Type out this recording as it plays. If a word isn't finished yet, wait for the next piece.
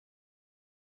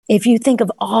If you think of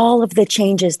all of the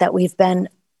changes that we've been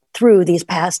through these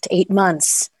past 8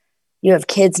 months, you have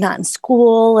kids not in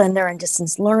school and they're in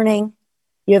distance learning.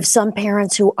 You have some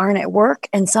parents who aren't at work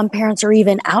and some parents are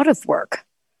even out of work.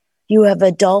 You have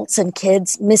adults and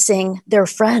kids missing their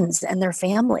friends and their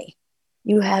family.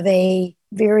 You have a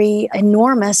very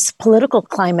enormous political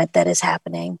climate that is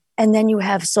happening. And then you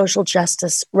have social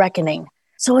justice reckoning.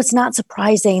 So it's not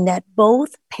surprising that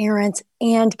both parents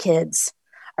and kids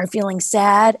are feeling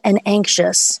sad and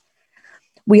anxious.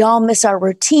 We all miss our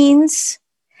routines.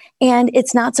 And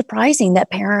it's not surprising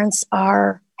that parents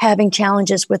are having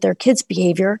challenges with their kids'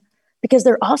 behavior because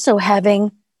they're also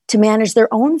having to manage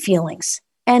their own feelings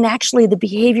and actually the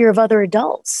behavior of other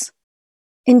adults.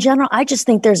 In general, I just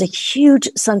think there's a huge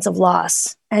sense of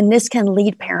loss, and this can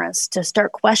lead parents to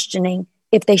start questioning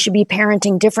if they should be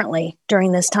parenting differently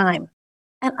during this time.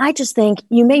 And I just think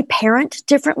you may parent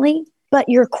differently, but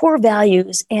your core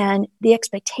values and the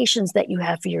expectations that you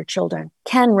have for your children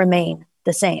can remain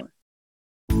the same.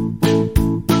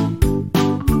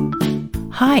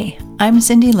 Hi, I'm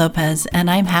Cindy Lopez,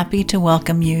 and I'm happy to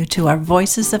welcome you to our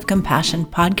Voices of Compassion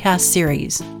podcast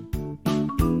series.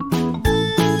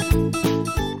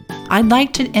 I'd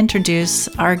like to introduce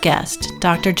our guest,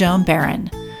 Dr. Joan Barron.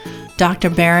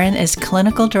 Dr. Barron is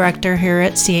clinical director here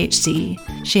at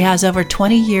CHC. She has over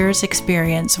 20 years'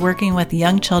 experience working with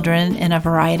young children in a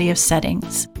variety of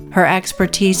settings. Her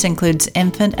expertise includes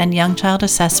infant and young child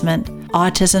assessment,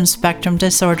 autism spectrum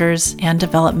disorders, and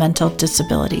developmental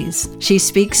disabilities. She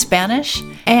speaks Spanish,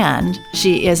 and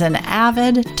she is an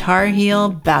avid Tar Heel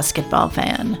basketball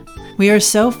fan. We are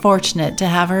so fortunate to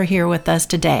have her here with us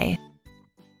today.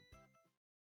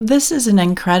 This is an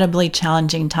incredibly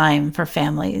challenging time for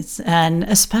families, and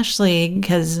especially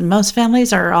because most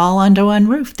families are all under one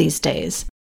roof these days.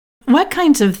 What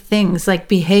kinds of things, like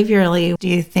behaviorally, do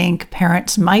you think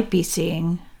parents might be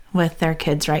seeing with their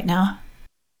kids right now?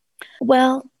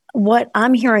 Well, what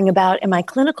I'm hearing about in my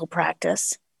clinical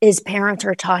practice is parents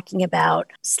are talking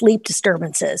about sleep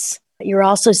disturbances. You're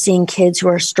also seeing kids who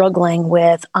are struggling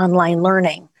with online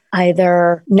learning,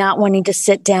 either not wanting to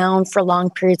sit down for long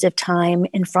periods of time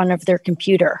in front of their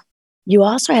computer. You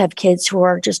also have kids who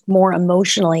are just more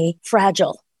emotionally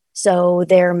fragile. So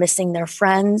they're missing their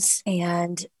friends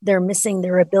and they're missing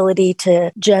their ability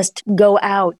to just go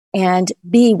out and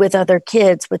be with other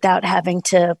kids without having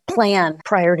to plan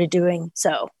prior to doing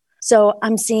so. So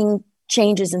I'm seeing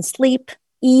changes in sleep,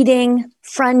 eating,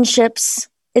 friendships.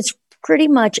 It's pretty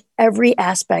much every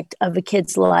aspect of a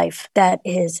kid's life that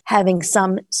is having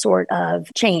some sort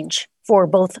of change for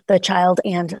both the child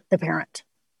and the parent.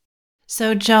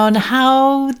 So, Joan,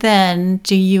 how then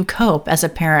do you cope as a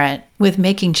parent with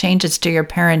making changes to your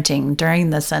parenting during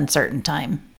this uncertain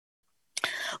time?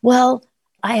 Well,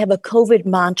 I have a COVID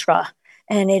mantra,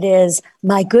 and it is,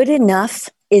 my good enough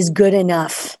is good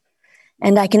enough.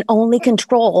 And I can only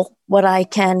control what I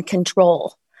can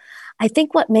control. I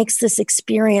think what makes this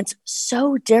experience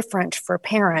so different for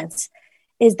parents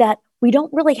is that we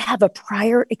don't really have a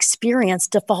prior experience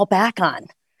to fall back on.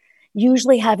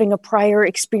 Usually having a prior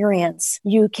experience,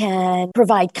 you can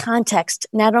provide context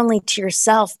not only to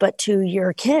yourself, but to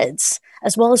your kids,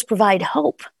 as well as provide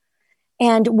hope.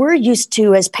 And we're used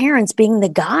to, as parents, being the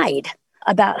guide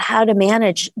about how to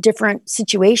manage different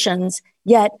situations.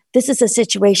 Yet this is a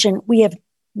situation we have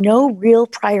no real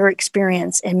prior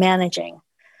experience in managing.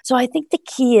 So I think the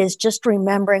key is just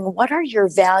remembering what are your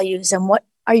values and what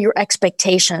are your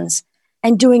expectations,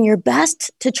 and doing your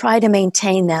best to try to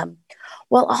maintain them,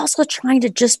 while also trying to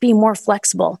just be more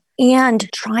flexible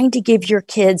and trying to give your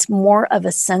kids more of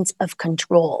a sense of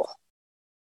control.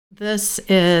 This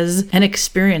is an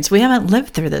experience. We haven't lived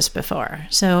through this before,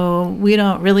 so we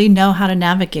don't really know how to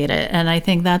navigate it. And I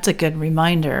think that's a good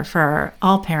reminder for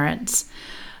all parents.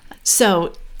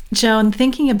 So, Joan,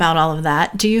 thinking about all of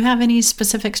that, do you have any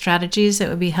specific strategies that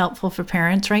would be helpful for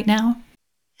parents right now?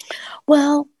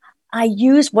 Well, I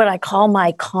use what I call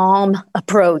my calm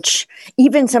approach,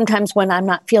 even sometimes when I'm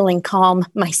not feeling calm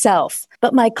myself.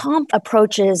 But my calm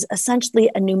approach is essentially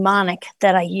a mnemonic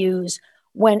that I use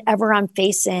whenever I'm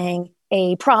facing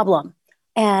a problem.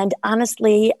 And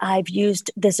honestly, I've used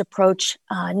this approach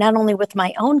not only with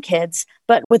my own kids,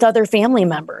 but with other family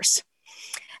members.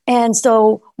 And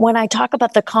so when I talk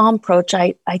about the calm approach,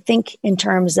 I think in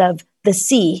terms of the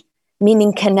C,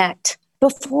 meaning connect.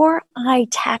 Before I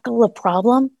tackle a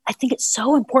problem, I think it's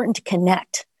so important to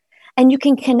connect. And you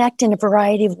can connect in a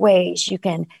variety of ways. You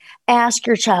can ask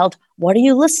your child, what are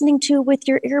you listening to with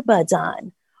your earbuds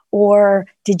on? Or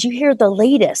did you hear the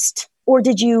latest? Or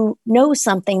did you know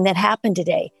something that happened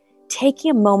today?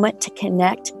 Taking a moment to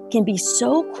connect can be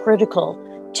so critical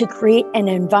to create an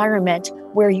environment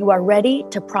where you are ready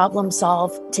to problem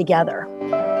solve together.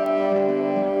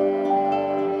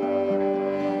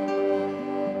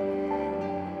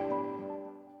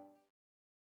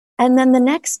 And then the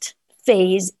next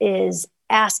phase is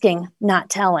asking, not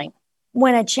telling.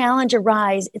 When a challenge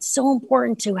arises, it's so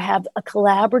important to have a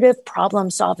collaborative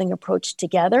problem-solving approach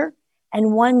together.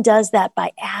 And one does that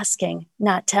by asking,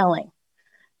 not telling.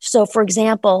 So, for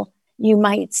example, you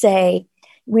might say,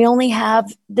 we only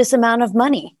have this amount of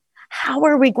money. How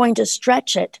are we going to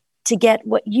stretch it to get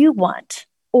what you want?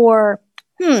 Or,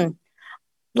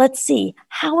 let's see,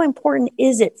 how important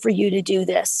is it for you to do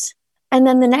this? And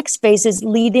then the next phase is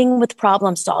leading with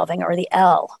problem solving, or the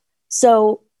L.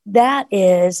 So that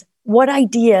is, what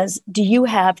ideas do you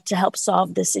have to help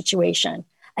solve this situation?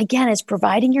 Again, it's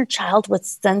providing your child with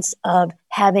sense of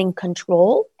having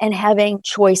control and having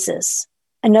choices.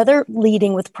 Another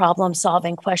leading with problem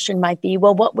solving question might be,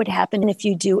 well, what would happen if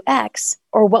you do X?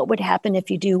 Or what would happen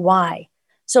if you do Y?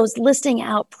 So it's listing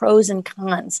out pros and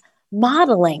cons,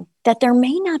 modeling that there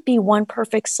may not be one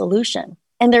perfect solution,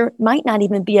 and there might not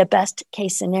even be a best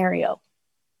case scenario.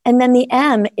 And then the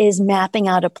M is mapping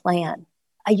out a plan.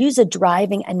 I use a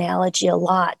driving analogy a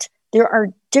lot. There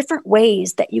are different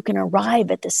ways that you can arrive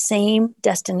at the same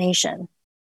destination.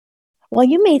 While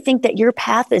you may think that your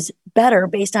path is better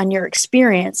based on your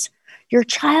experience, your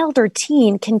child or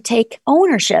teen can take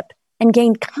ownership and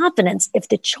gain confidence if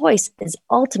the choice is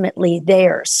ultimately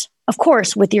theirs. Of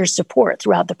course, with your support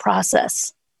throughout the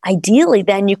process. Ideally,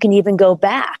 then you can even go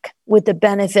back with the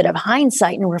benefit of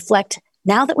hindsight and reflect,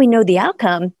 now that we know the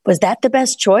outcome, was that the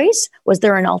best choice? Was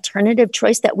there an alternative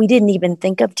choice that we didn't even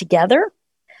think of together?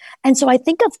 And so I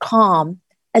think of CALM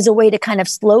as a way to kind of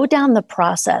slow down the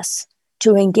process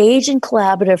to engage in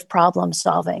collaborative problem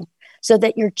solving so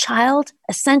that your child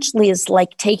essentially is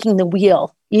like taking the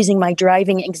wheel, using my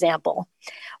driving example,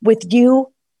 with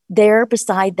you there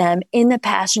beside them in the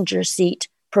passenger seat,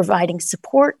 providing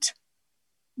support,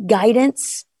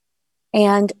 guidance,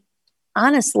 and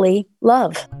honestly,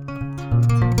 love.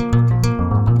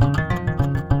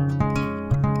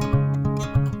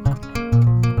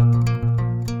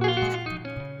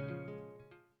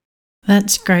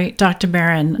 That's great, Dr.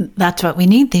 Barron. That's what we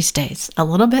need these days. A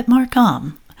little bit more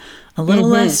calm, a little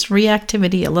less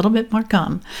reactivity, a little bit more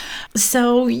calm.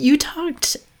 So you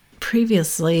talked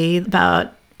previously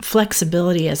about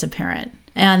flexibility as a parent.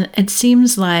 And it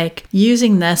seems like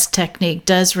using this technique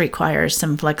does require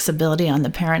some flexibility on the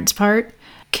parent's part.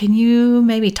 Can you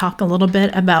maybe talk a little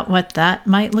bit about what that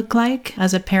might look like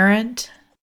as a parent?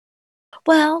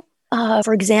 Well,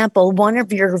 for example, one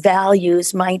of your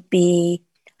values might be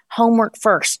homework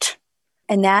first,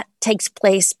 and that takes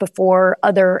place before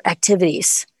other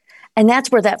activities. And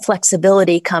that's where that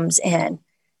flexibility comes in.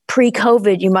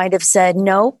 Pre-COVID, you might have said,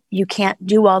 no, you can't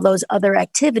do all those other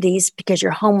activities because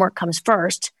your homework comes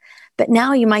first. But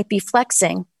now you might be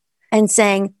flexing and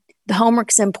saying the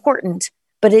homework's important,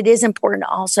 but it is important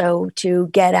also to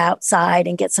get outside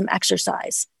and get some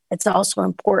exercise. It's also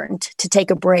important to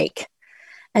take a break.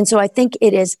 And so I think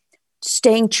it is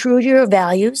staying true to your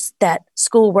values that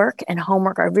schoolwork and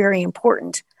homework are very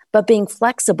important, but being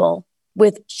flexible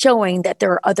with showing that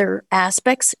there are other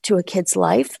aspects to a kid's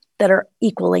life that are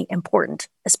equally important,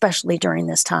 especially during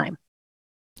this time.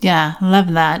 Yeah,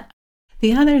 love that.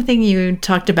 The other thing you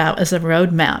talked about is a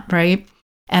roadmap, right?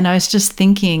 And I was just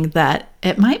thinking that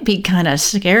it might be kind of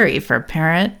scary for a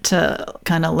parent to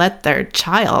kind of let their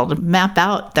child map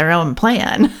out their own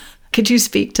plan. Could you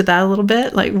speak to that a little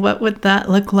bit? Like, what would that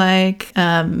look like?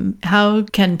 How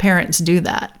can parents do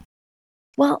that?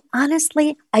 Well,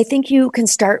 honestly, I think you can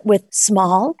start with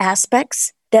small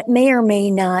aspects that may or may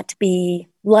not be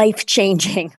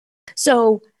life-changing.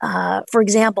 So, for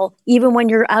example, even when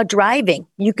you're out driving,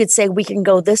 you could say, we can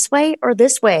go this way or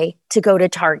this way to go to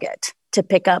Target to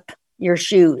pick up your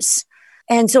shoes.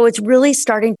 And so it's really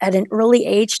starting at an early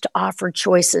age to offer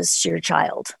choices to your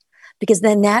child, because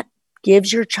then that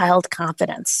gives your child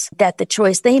confidence that the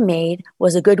choice they made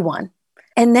was a good one.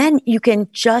 And then you can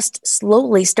just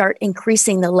slowly start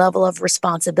increasing the level of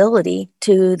responsibility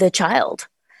to the child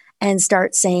and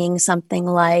start saying something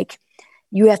like,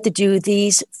 you have to do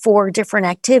these 4 different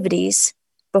activities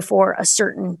before a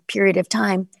certain period of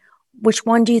time. Which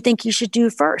one do you think you should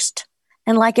do first?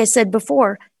 And like I said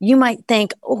before, you might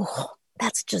think, oh,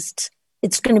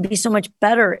 it's going to be so much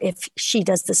better if she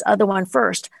does this other one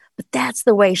first. But that's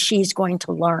the way she's going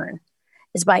to learn,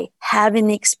 is by having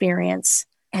the experience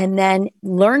and then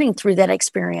learning through that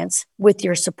experience with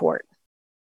your support.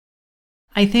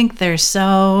 I think there's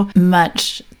so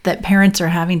much that parents are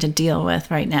having to deal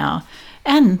with right now,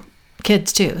 and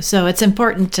kids too. So it's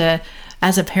important to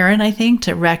as a parent, I think,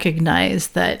 to recognize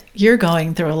that you're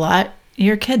going through a lot.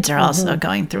 Your kids are also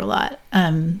going through a lot.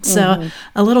 So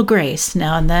a little grace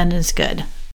now and then is good.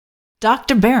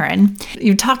 Dr. Barron,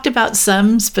 you talked about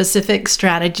some specific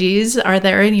strategies. Are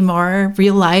there any more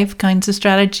real life kinds of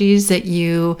strategies that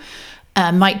you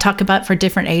might talk about for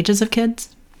different ages of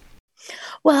kids?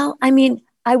 Well, I mean,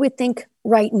 I would think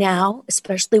right now,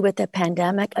 especially with the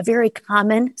pandemic, a very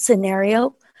common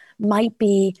scenario might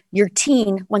be your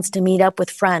teen wants to meet up with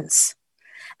friends.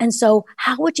 And so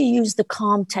how would you use the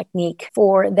calm technique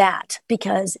for that?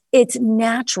 Because it's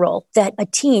natural that a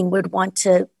teen would want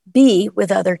to be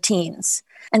with other teens.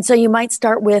 And so you might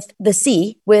start with the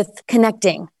C, with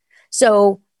connecting.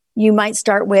 So you might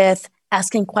start with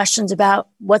asking questions about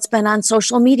what's been on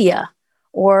social media,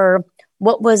 or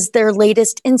what was their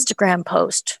latest Instagram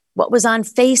post, what was on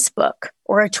Facebook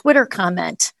or a Twitter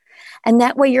comment. And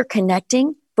that way you're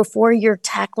connecting before you're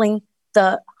tackling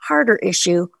the harder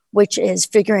issue, which is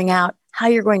figuring out how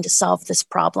you're going to solve this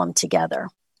problem together.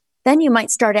 Then you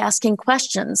might start asking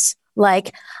questions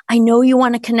like, I know you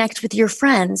want to connect with your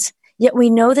friends, yet we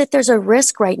know that there's a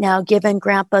risk right now given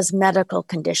grandpa's medical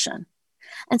condition.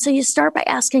 And so you start by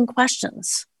asking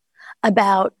questions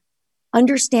about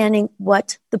understanding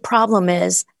what the problem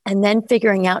is and then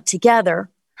figuring out together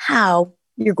how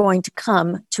you're going to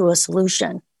come to a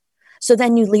solution. So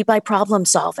then you lead by problem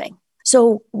solving.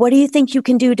 So what do you think you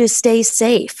can do to stay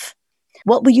safe?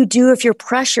 What will you do if you're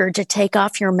pressured to take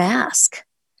off your mask?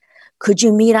 Could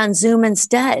you meet on Zoom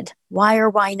instead? Why or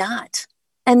why not?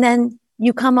 And then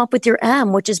you come up with your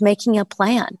M, which is making a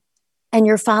plan. And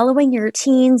you're following your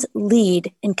teen's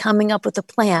lead in coming up with a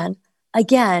plan,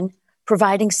 again,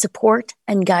 providing support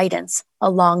and guidance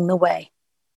along the way.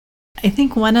 I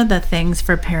think one of the things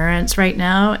for parents right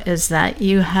now is that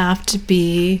you have to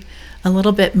be a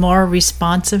little bit more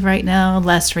responsive right now,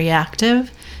 less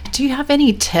reactive. Do you have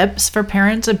any tips for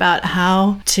parents about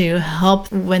how to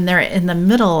help when they're in the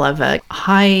middle of a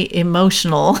high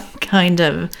emotional kind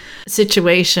of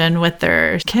situation with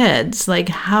their kids? Like,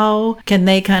 how can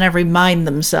they kind of remind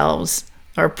themselves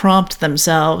or prompt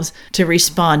themselves to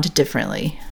respond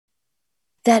differently?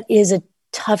 That is a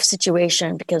tough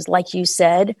situation because, like you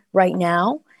said, right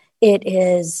now, it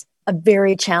is a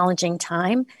very challenging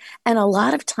time. And a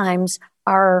lot of times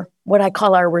what I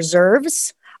call our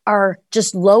reserves are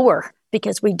just lower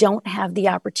because we don't have the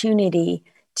opportunity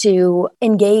to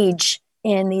engage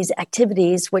in these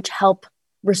activities which help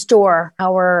restore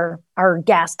our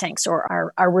gas tanks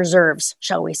or our reserves,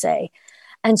 shall we say.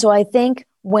 And so I think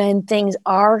when things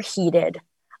are heated,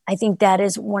 I think that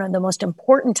is one of the most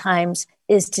important times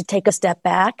is to take a step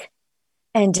back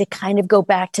and to kind of go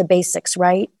back to basics,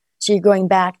 right? So you're going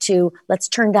back to let's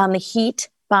turn down the heat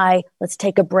by let's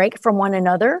take a break from one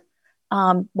another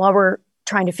while we're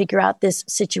trying to figure out this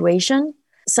situation.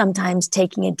 Sometimes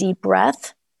taking a deep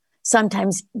breath,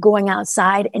 sometimes going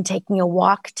outside and taking a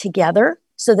walk together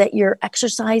so that you're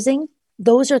exercising.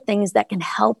 Those are things that can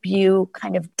help you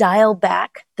kind of dial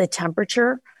back the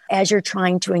temperature as you're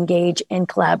trying to engage in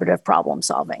collaborative problem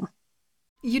solving.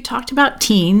 You talked about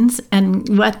teens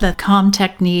and what the calm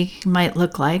technique might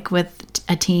look like with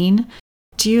a teen.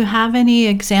 Do you have any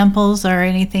examples or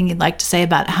anything you'd like to say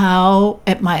about how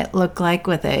it might look like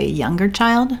with a younger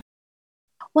child?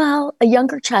 Well, a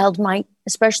younger child might,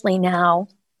 especially now,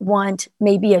 want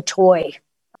maybe a toy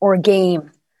or a game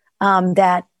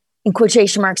that, in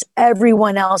quotation marks,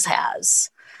 everyone else has.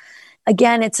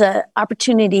 Again, it's an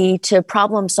opportunity to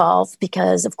problem solve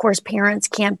because, of course, parents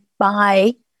can't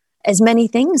buy as many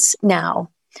things now.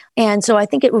 And so I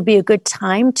think it would be a good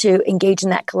time to engage in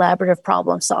that collaborative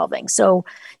problem solving. So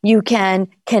you can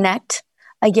connect.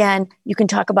 Again, you can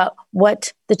talk about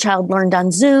what the child learned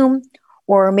on Zoom,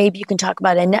 or maybe you can talk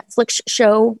about a Netflix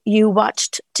show you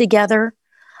watched together.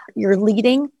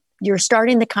 You're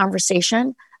starting the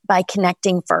conversation by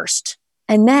connecting first.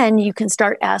 And then you can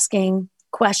start asking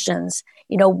questions.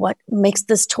 What makes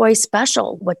this toy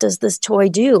special? What does this toy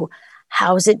do?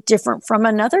 How is it different from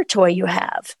another toy you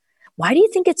have? Why do you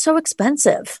think it's so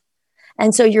expensive?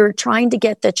 And so you're trying to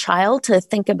get the child to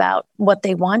think about what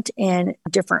they want in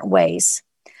different ways.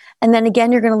 And then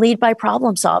again, you're going to lead by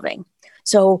problem solving.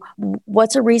 So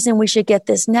what's a reason we should get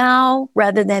this now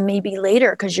rather than maybe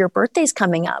later because your birthday's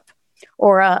coming up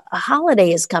or a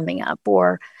holiday is coming up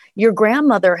or your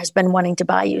grandmother has been wanting to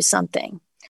buy you something.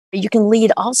 You can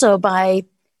lead also by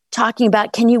talking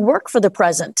about, can you work for the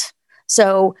present?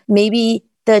 So maybe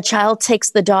the child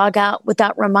takes the dog out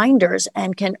without reminders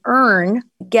and can earn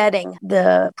getting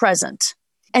the present.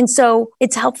 And so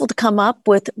it's helpful to come up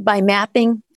with by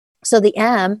mapping. So the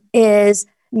M is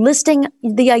listing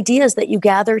the ideas that you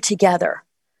gather together.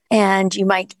 And you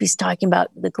might be talking about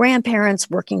the grandparents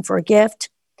working for a gift,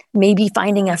 maybe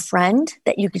finding a friend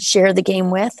that you could share the game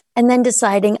with, and then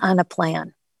deciding on a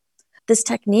plan. This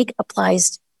technique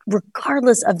applies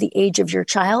regardless of the age of your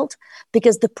child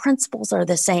because the principles are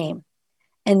the same.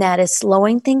 And that is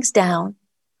slowing things down,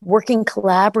 working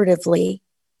collaboratively,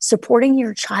 supporting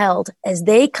your child as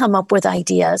they come up with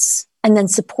ideas, and then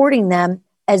supporting them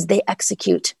as they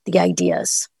execute the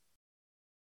ideas.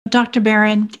 Dr.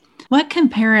 Barron, what can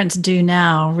parents do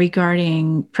now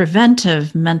regarding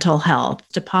preventive mental health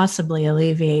to possibly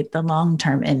alleviate the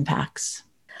long-term impacts?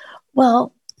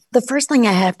 Well, the first thing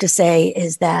I have to say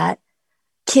is that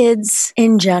kids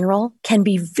in general can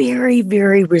be very,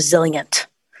 very resilient.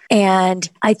 And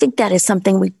I think that is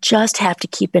something we just have to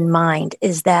keep in mind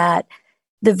is that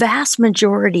the vast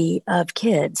majority of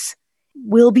kids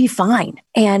will be fine.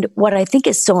 And what I think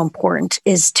is so important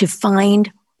is to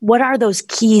find what are those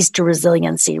keys to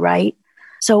resiliency, right?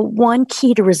 So one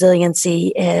key to resiliency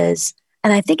is,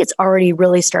 and I think it's already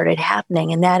really started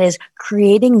happening, and that is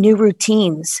creating new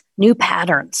routines, new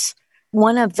patterns.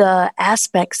 One of the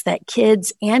aspects that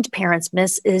kids and parents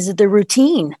miss is the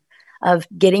routine of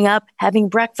getting up, having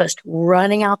breakfast,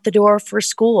 running out the door for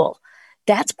school.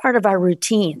 That's part of our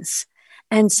routines.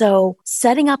 And so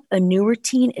setting up a new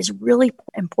routine is really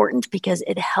important because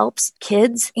it helps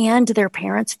kids and their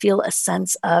parents feel a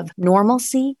sense of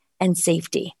normalcy and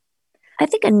safety. I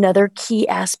think another key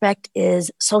aspect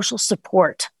is social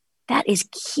support. That is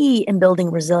key in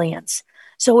building resilience.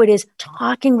 So it is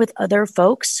talking with other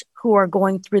folks who are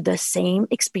going through the same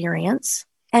experience.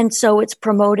 And so it's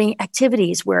promoting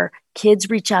activities where kids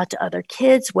reach out to other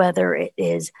kids, whether it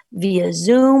is via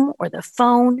Zoom or the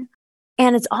phone.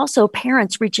 And it's also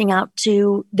parents reaching out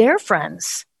to their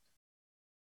friends.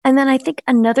 And then I think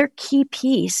another key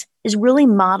piece is really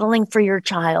modeling for your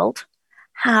child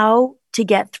how to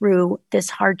get through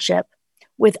this hardship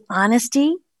with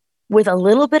honesty, with a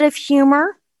little bit of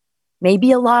humor,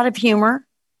 maybe a lot of humor,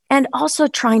 and also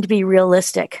trying to be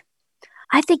realistic.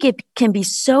 I think it can be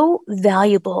so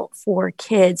valuable for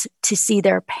kids to see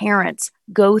their parents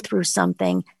go through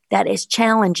something that is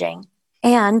challenging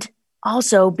and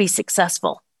also be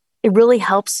successful. It really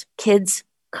helps kids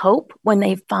cope when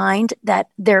they find that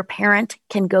their parent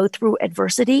can go through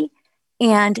adversity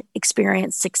and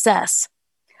experience success.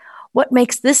 What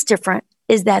makes this different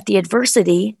is that the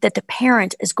adversity that the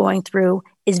parent is going through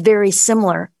is very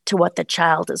similar to what the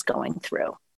child is going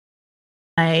through.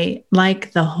 I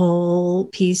like the whole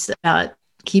piece about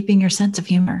keeping your sense of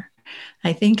humor.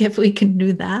 I think if we can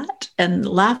do that and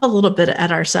laugh a little bit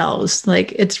at ourselves,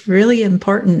 like it's really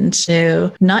important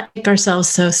to not take ourselves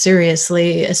so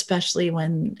seriously, especially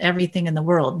when everything in the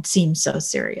world seems so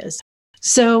serious.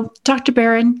 So, Dr.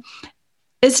 Barron,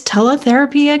 is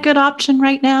teletherapy a good option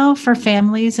right now for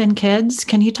families and kids?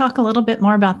 Can you talk a little bit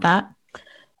more about that?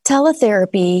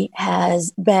 Teletherapy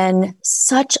has been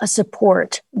such a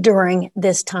support during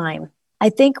this time. I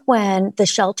think when the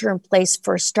shelter in place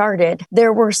first started,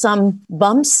 there were some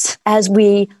bumps as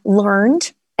we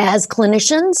learned as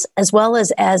clinicians, as well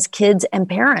as kids and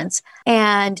parents.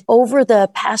 And over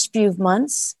the past few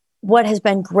months, what has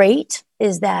been great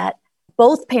is that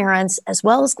both parents as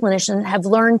well as clinicians have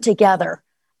learned together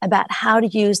about how to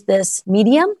use this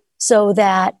medium so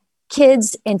that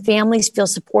kids and families feel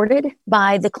supported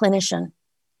by the clinician.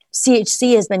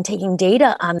 CHC has been taking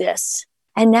data on this.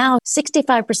 And now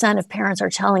 65% of parents are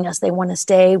telling us they want to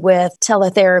stay with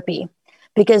teletherapy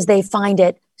because they find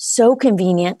it so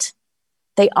convenient.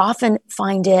 They often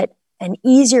find it an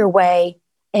easier way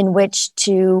in which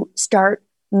to start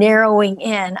narrowing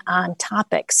in on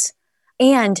topics.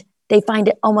 And they find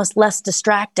it almost less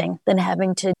distracting than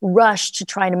having to rush to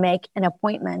try to make an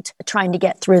appointment, trying to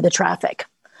get through the traffic.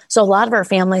 So a lot of our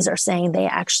families are saying they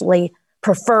actually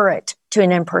prefer it to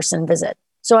an in-person visit.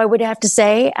 So I would have to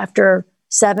say after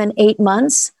 7-8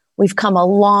 months, we've come a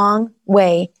long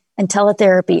way and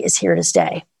teletherapy is here to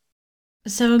stay.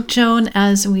 So Joan,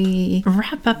 as we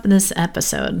wrap up this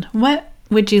episode, what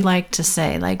would you like to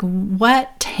say? Like,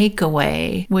 what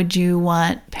takeaway would you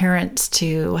want parents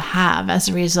to have as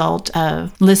a result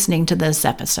of listening to this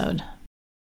episode?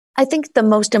 I think the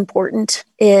most important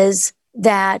is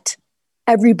that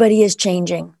everybody is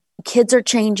changing. Kids are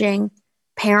changing,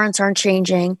 parents aren't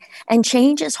changing, and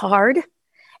change is hard.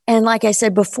 And like I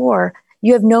said before,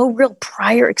 you have no real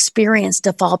prior experience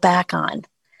to fall back on.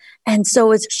 And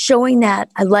so it's showing that,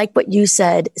 I like what you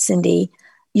said, Cindy,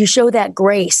 you show that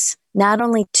grace, not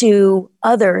only to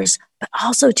others, but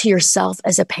also to yourself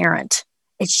as a parent.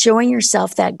 It's showing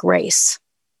yourself that grace.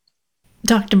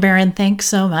 Dr. Barron, thanks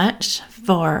so much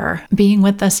for being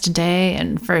with us today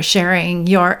and for sharing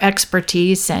your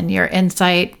expertise and your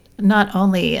insight not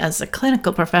only as a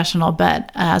clinical professional,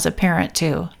 but as a parent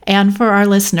too. And for our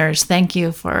listeners, thank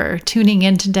you for tuning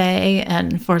in today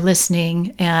and for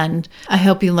listening. And I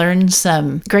hope you learned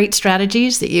some great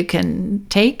strategies that you can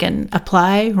take and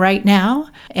apply right now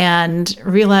and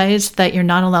realize that you're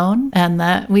not alone and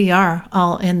that we are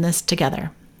all in this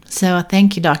together. So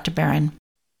thank you, Dr. Barron.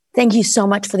 Thank you so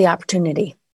much for the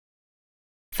opportunity.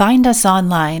 Find us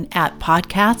online at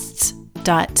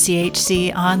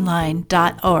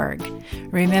podcasts.chconline.org.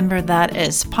 Remember, that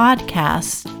is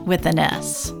podcast with an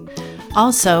S.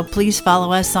 Also, please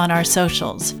follow us on our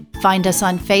socials. Find us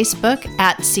on Facebook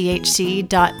at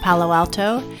chc.Palo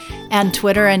Alto and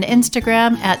Twitter and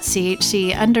Instagram at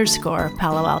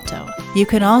chc_Palo Alto. You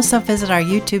can also visit our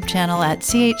YouTube channel at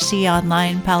CHC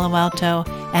Online Palo Alto,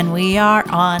 and we are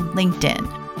on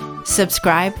LinkedIn.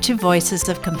 Subscribe to Voices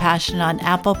of Compassion on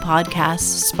Apple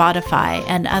Podcasts, Spotify,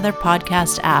 and other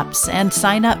podcast apps, and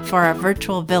sign up for our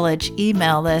Virtual Village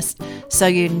email list so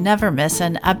you never miss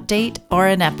an update or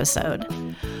an episode.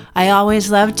 I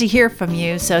always love to hear from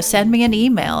you, so send me an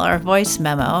email or voice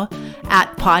memo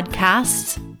at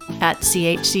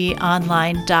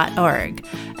podcasts@chconline.org.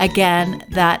 Again,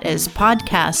 that is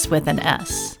podcasts with an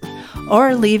S.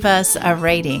 Or leave us a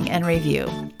rating and review.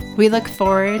 We look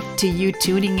forward to you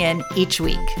tuning in each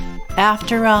week.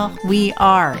 After all, we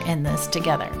are in this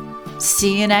together.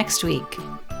 See you next week.